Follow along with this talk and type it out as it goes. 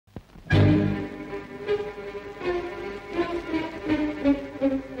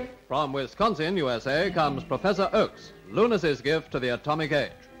From Wisconsin, USA, comes Professor Oakes, Lunacy's gift to the atomic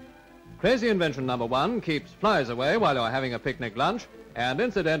age. Crazy invention number 1 keeps flies away while you're having a picnic lunch, and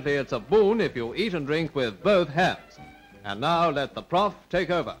incidentally, it's a boon if you eat and drink with both hands. And now let the Prof take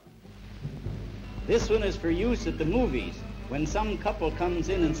over. This one is for use at the movies, when some couple comes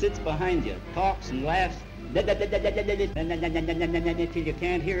in and sits behind you, talks and laughs, till you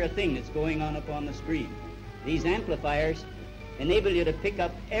can't hear a thing that's going on up on the screen. These amplifiers enable you to pick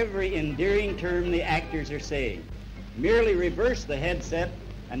up every endearing term the actors are saying. Merely reverse the headset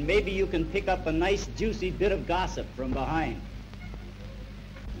and maybe you can pick up a nice juicy bit of gossip from behind.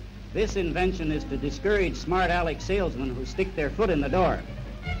 This invention is to discourage smart aleck salesmen who stick their foot in the door.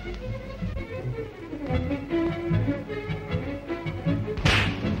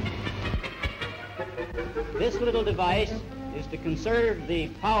 This little device is to conserve the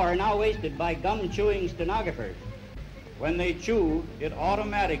power now wasted by gum-chewing stenographers. When they chew, it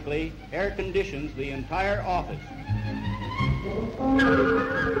automatically air conditions the entire office.